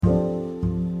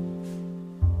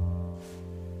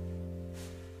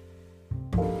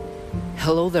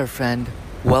Hello there, friend.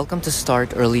 Welcome to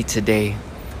Start Early today.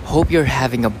 Hope you're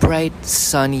having a bright,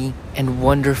 sunny, and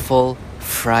wonderful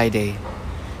Friday.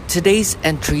 Today's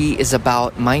entry is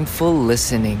about mindful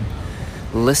listening.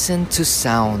 Listen to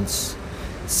sounds.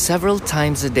 Several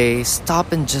times a day,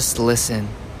 stop and just listen.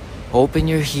 Open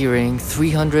your hearing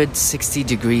 360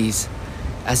 degrees,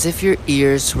 as if your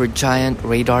ears were giant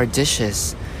radar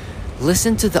dishes.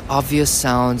 Listen to the obvious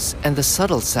sounds and the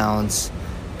subtle sounds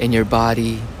in your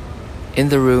body, in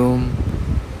the room,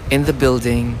 in the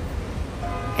building,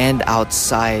 and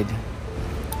outside.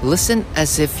 Listen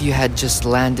as if you had just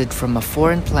landed from a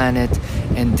foreign planet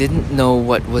and didn't know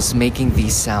what was making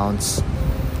these sounds.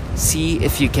 See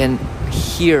if you can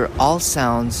hear all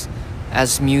sounds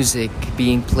as music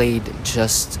being played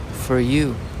just for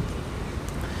you.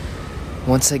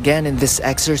 Once again, in this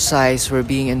exercise, we're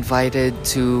being invited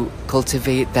to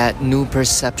cultivate that new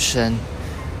perception,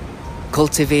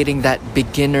 cultivating that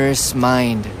beginner's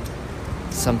mind.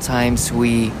 Sometimes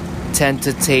we tend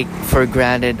to take for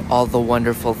granted all the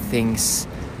wonderful things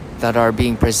that are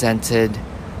being presented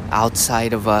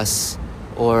outside of us,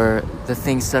 or the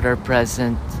things that are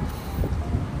present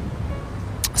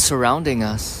surrounding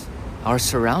us, our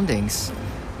surroundings.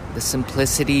 The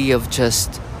simplicity of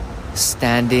just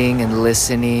standing and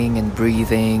listening and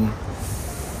breathing.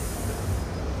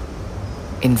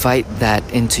 Invite that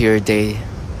into your day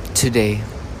today.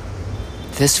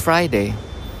 This Friday,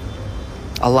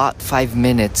 allot 5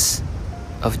 minutes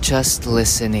of just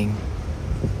listening.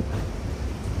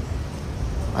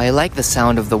 I like the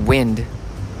sound of the wind,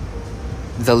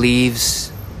 the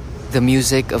leaves, the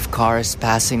music of cars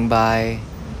passing by,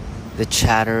 the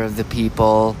chatter of the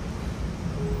people,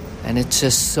 and it is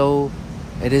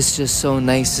just so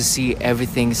nice to see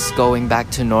everything's going back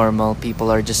to normal.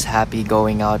 People are just happy,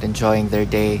 going out, enjoying their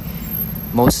day.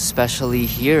 Most especially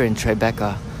here in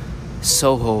Tribeca,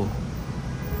 Soho,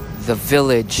 the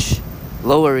Village,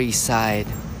 Lower East Side,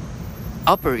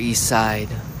 Upper East Side.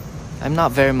 I'm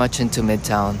not very much into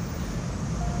Midtown,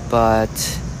 but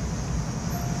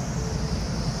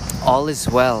all is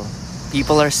well.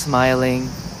 People are smiling.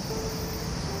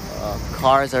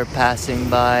 Cars are passing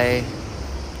by.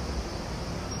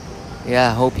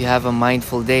 Yeah, hope you have a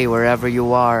mindful day wherever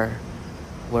you are,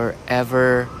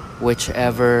 whichever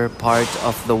part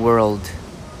of the world.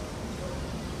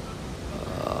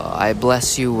 I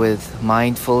bless you with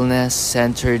mindfulness,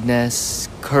 centeredness,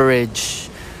 courage,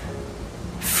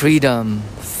 freedom,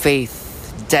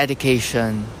 faith,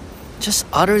 dedication. Just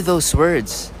utter those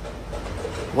words.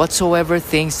 Whatsoever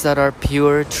things that are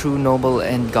pure, true, noble,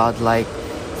 and godlike,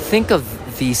 think of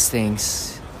these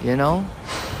things,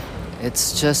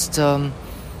 It's just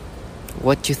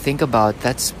what you think about.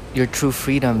 That's your true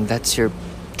freedom. That's your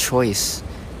choice.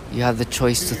 You have the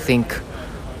choice to think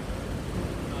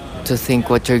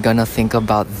what you're gonna think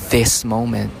about this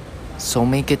moment. So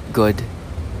make it good.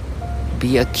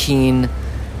 Be a keen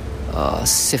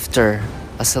sifter,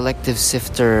 a selective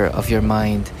sifter of your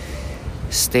mind.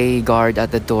 Stay guard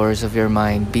at the doors of your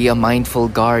mind. Be a mindful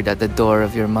guard at the door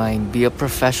of your mind. Be a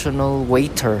professional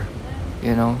waiter,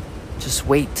 Just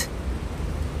wait.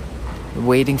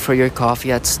 Waiting for your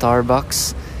coffee at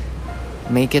Starbucks,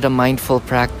 make it a mindful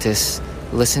practice.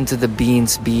 Listen to the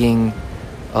beans being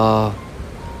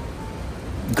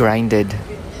grinded.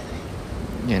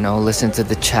 Listen to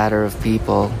the chatter of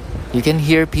people. You can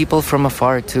hear people from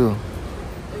afar too.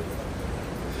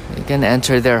 You can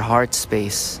enter their heart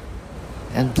space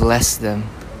and bless them.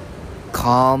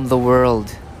 Calm the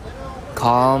world.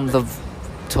 Calm the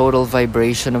total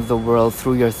vibration of the world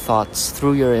through your thoughts,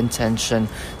 through your intention,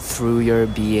 through your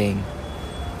being.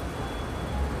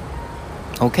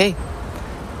 Okay,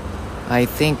 I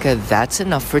think that's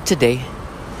enough for today.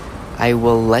 I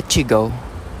will let you go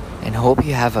and hope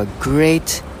you have a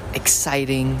great,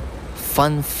 exciting,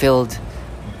 fun-filled,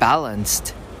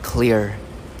 balanced, clear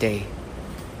day.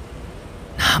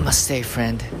 Namaste,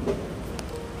 friend.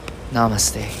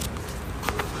 Namaste.